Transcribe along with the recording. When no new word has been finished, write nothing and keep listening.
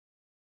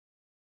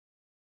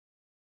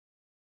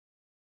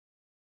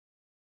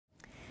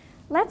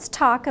let's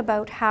talk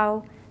about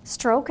how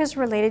stroke is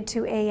related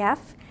to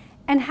AF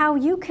and how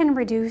you can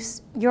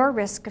reduce your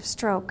risk of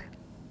stroke.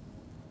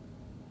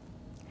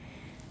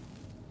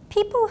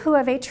 People who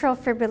have atrial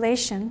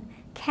fibrillation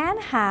can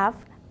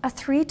have a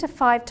 3 to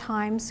 5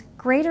 times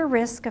greater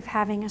risk of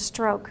having a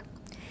stroke.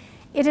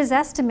 It is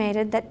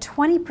estimated that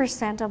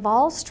 20% of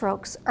all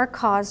strokes are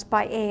caused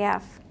by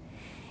AF.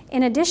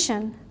 In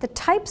addition, the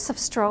types of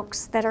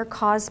strokes that are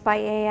caused by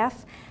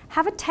AF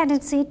have a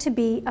tendency to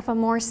be of a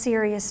more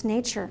serious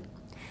nature.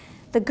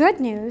 The good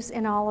news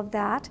in all of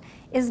that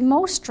is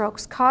most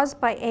strokes caused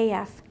by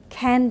AF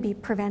can be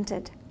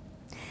prevented.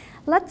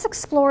 Let's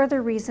explore the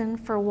reason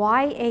for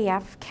why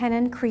AF can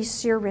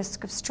increase your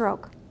risk of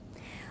stroke.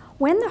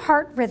 When the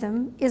heart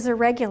rhythm is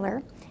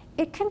irregular,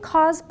 it can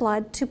cause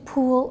blood to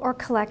pool or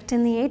collect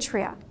in the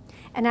atria,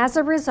 and as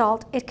a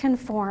result, it can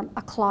form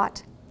a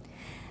clot.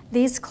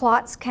 These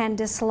clots can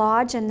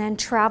dislodge and then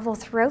travel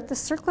throughout the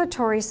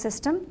circulatory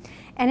system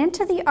and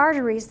into the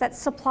arteries that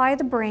supply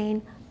the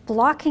brain,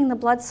 blocking the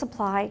blood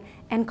supply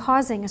and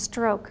causing a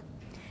stroke.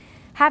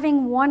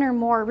 Having one or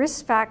more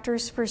risk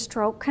factors for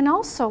stroke can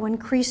also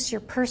increase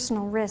your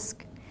personal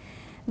risk.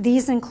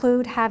 These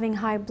include having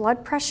high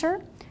blood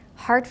pressure,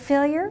 heart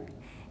failure,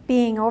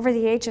 being over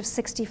the age of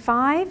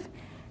 65,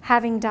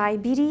 having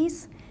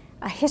diabetes,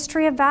 a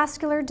history of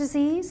vascular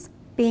disease,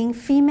 being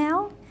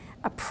female,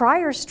 a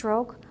prior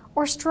stroke,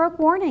 or stroke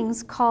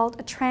warnings called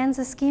a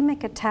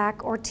transischemic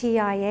attack or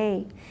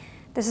TIA.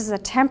 This is a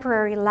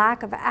temporary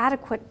lack of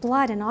adequate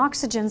blood and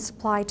oxygen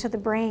supply to the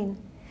brain.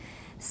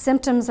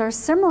 Symptoms are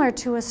similar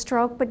to a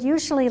stroke but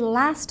usually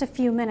last a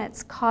few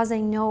minutes,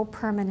 causing no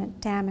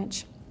permanent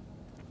damage.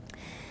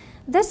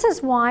 This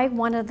is why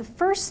one of the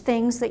first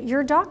things that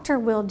your doctor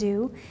will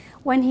do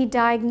when he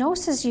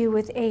diagnoses you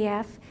with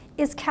AF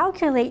is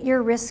calculate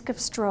your risk of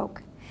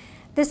stroke.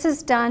 This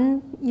is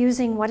done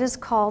using what is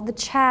called the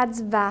CHADS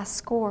VAS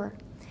score.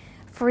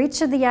 For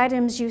each of the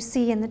items you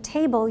see in the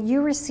table,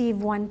 you receive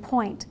 1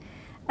 point.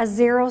 A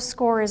 0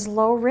 score is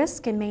low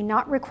risk and may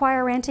not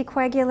require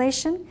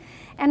anticoagulation,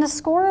 and a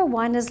score of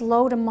 1 is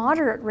low to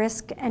moderate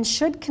risk and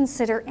should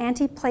consider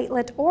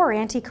antiplatelet or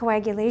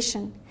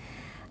anticoagulation.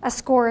 A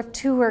score of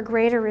 2 or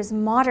greater is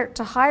moderate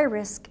to high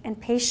risk, and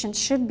patients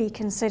should be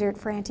considered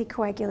for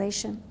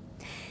anticoagulation.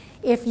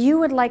 If you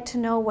would like to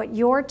know what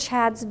your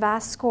CHADS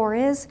VAS score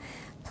is,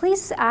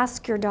 please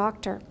ask your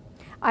doctor.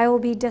 I will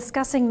be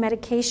discussing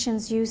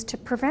medications used to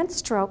prevent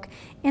stroke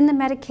in the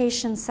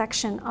medication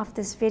section of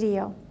this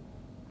video.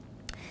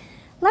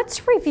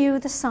 Let's review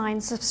the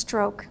signs of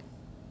stroke.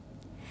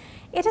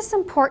 It is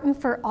important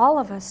for all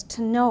of us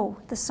to know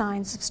the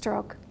signs of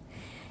stroke.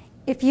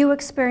 If you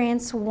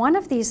experience one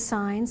of these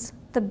signs,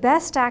 the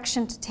best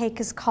action to take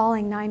is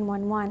calling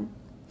 911.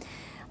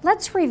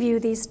 Let's review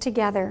these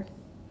together.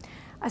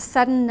 A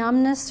sudden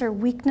numbness or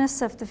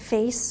weakness of the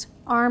face,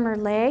 arm, or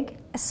leg,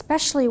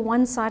 especially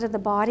one side of the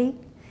body.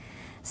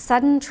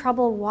 Sudden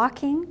trouble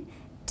walking,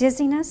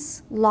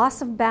 dizziness,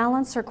 loss of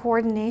balance or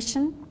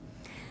coordination.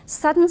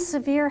 Sudden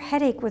severe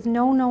headache with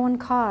no known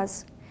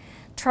cause.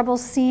 Trouble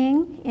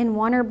seeing in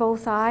one or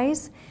both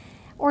eyes,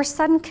 or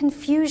sudden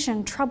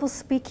confusion, trouble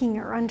speaking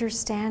or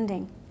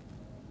understanding.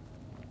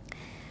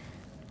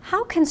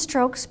 How can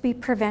strokes be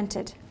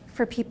prevented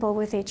for people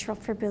with atrial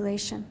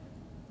fibrillation?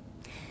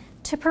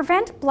 To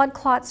prevent blood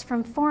clots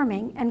from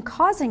forming and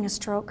causing a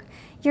stroke,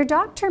 your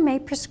doctor may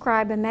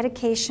prescribe a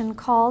medication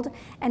called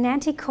an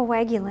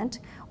anticoagulant,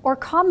 or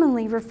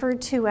commonly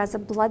referred to as a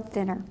blood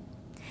thinner.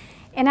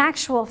 In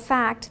actual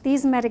fact,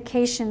 these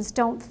medications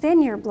don't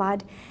thin your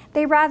blood,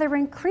 they rather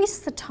increase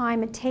the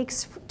time it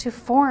takes to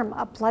form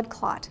a blood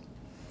clot.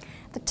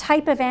 The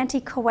type of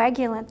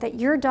anticoagulant that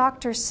your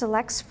doctor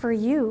selects for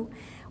you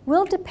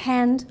will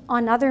depend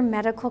on other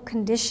medical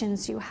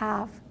conditions you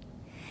have.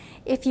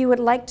 If you would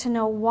like to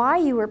know why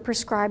you were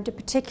prescribed a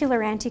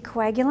particular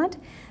anticoagulant,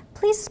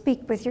 please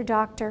speak with your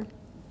doctor.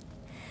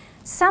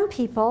 Some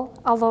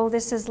people, although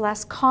this is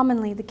less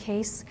commonly the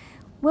case,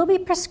 will be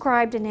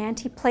prescribed an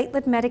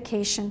antiplatelet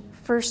medication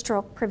for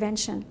stroke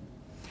prevention.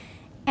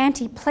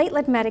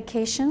 Antiplatelet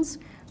medications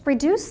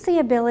reduce the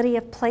ability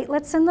of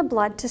platelets in the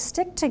blood to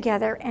stick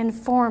together and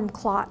form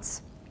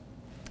clots.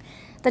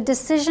 The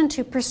decision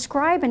to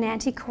prescribe an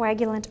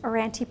anticoagulant or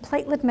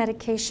antiplatelet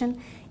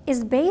medication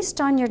is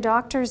based on your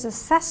doctor's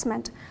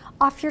assessment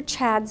of your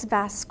CHADS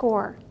VAS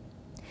score.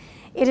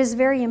 It is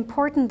very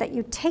important that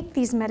you take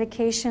these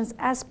medications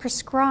as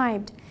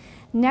prescribed.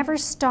 Never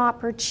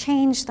stop or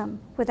change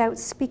them without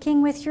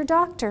speaking with your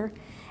doctor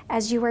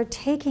as you are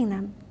taking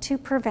them to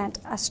prevent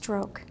a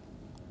stroke.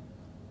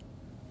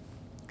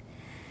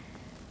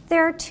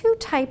 There are 2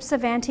 types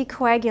of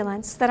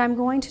anticoagulants that I'm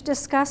going to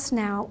discuss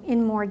now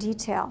in more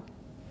detail.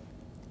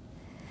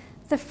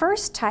 The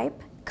first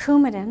type,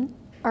 Coumadin,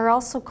 or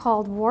also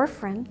called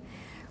warfarin,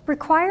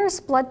 requires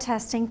blood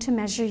testing to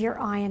measure your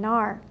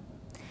INR.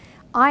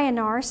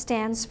 INR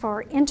stands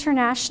for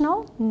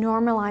International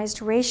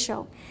Normalized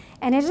Ratio,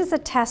 and it is a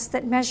test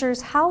that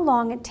measures how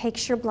long it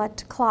takes your blood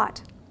to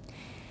clot.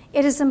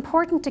 It is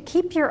important to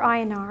keep your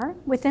INR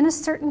within a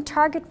certain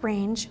target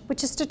range,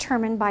 which is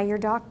determined by your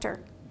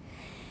doctor.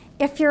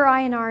 If your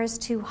INR is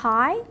too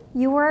high,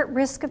 you are at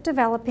risk of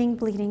developing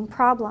bleeding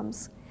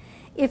problems.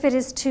 If it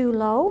is too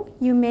low,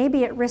 you may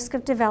be at risk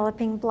of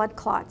developing blood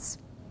clots.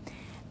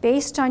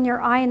 Based on your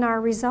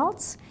INR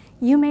results,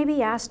 you may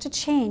be asked to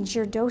change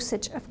your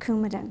dosage of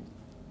Coumadin.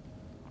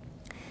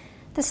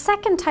 The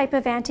second type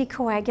of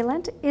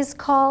anticoagulant is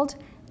called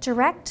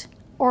direct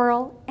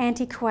oral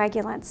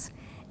anticoagulants,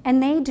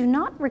 and they do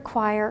not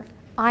require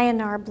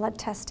INR blood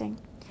testing.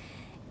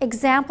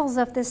 Examples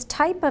of this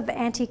type of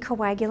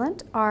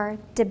anticoagulant are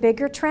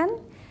dabigatran,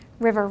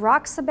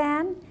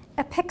 rivaroxaban,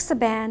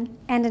 apixaban,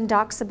 and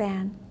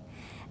indoxaban.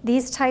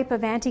 These type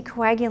of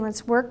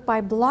anticoagulants work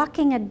by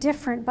blocking a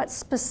different but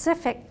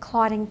specific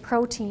clotting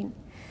protein.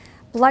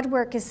 Blood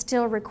work is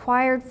still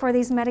required for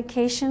these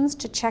medications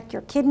to check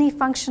your kidney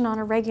function on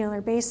a regular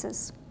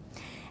basis.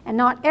 And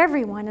not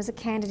everyone is a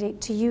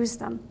candidate to use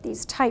them,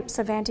 these types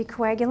of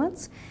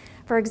anticoagulants.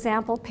 For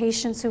example,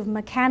 patients who have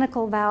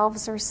mechanical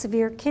valves or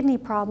severe kidney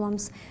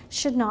problems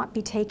should not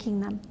be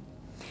taking them.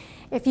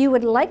 If you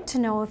would like to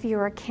know if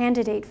you're a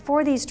candidate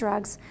for these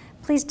drugs,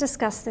 please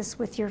discuss this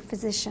with your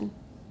physician.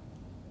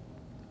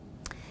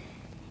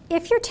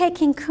 If you're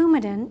taking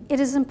Coumadin,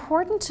 it is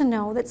important to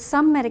know that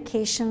some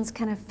medications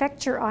can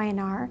affect your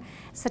INR,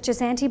 such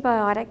as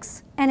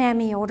antibiotics and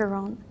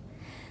amiodarone.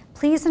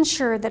 Please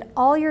ensure that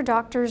all your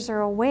doctors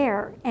are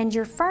aware, and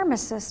your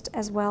pharmacist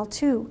as well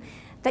too,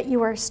 that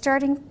you are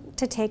starting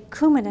to take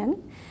Coumadin,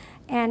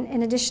 and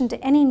in addition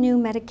to any new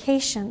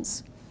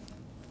medications.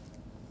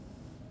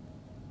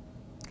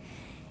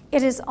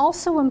 It is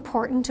also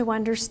important to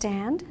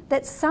understand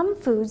that some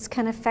foods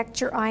can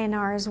affect your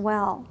INR as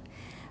well.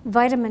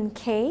 Vitamin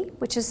K,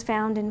 which is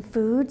found in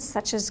foods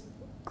such as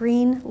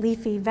green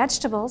leafy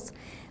vegetables,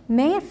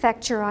 may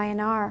affect your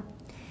INR.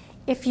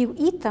 If you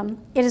eat them,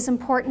 it is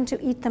important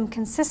to eat them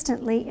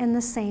consistently in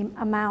the same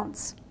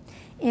amounts.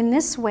 In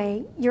this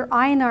way, your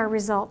INR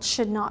results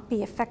should not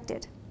be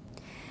affected.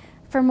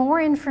 For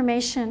more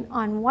information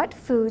on what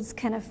foods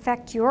can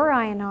affect your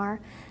INR,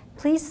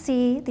 please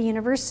see the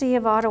University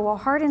of Ottawa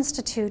Heart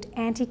Institute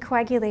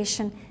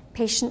Anticoagulation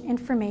Patient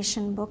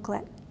Information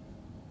Booklet.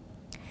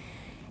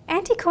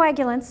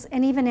 Anticoagulants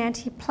and even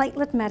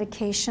antiplatelet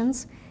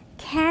medications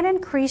can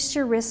increase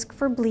your risk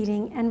for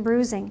bleeding and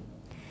bruising.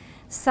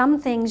 Some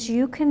things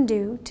you can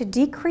do to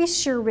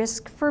decrease your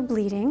risk for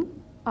bleeding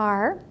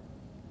are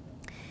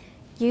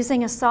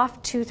using a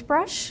soft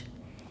toothbrush,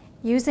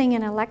 using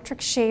an electric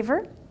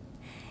shaver,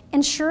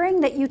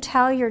 ensuring that you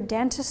tell your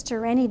dentist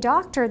or any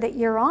doctor that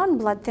you're on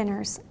blood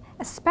thinners,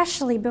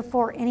 especially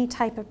before any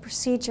type of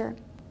procedure,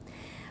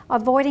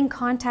 avoiding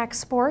contact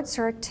sports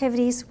or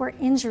activities where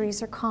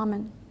injuries are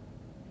common.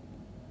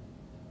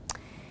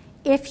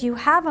 If you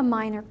have a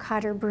minor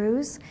cut or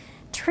bruise,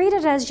 treat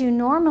it as you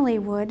normally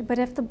would, but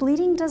if the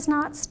bleeding does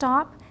not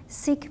stop,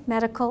 seek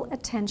medical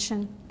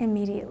attention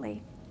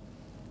immediately.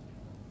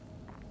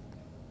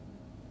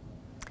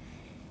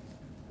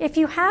 If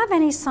you have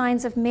any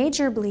signs of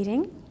major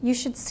bleeding, you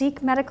should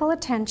seek medical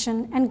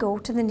attention and go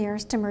to the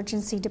nearest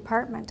emergency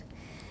department.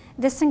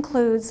 This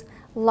includes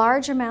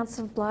large amounts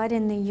of blood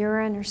in the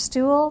urine or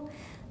stool,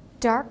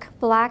 dark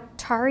black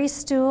tarry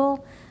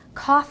stool,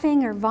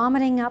 coughing or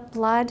vomiting up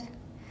blood,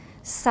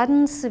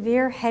 sudden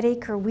severe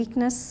headache or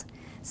weakness,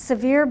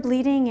 severe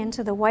bleeding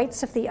into the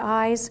whites of the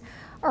eyes,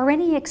 or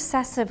any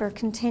excessive or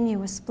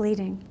continuous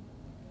bleeding.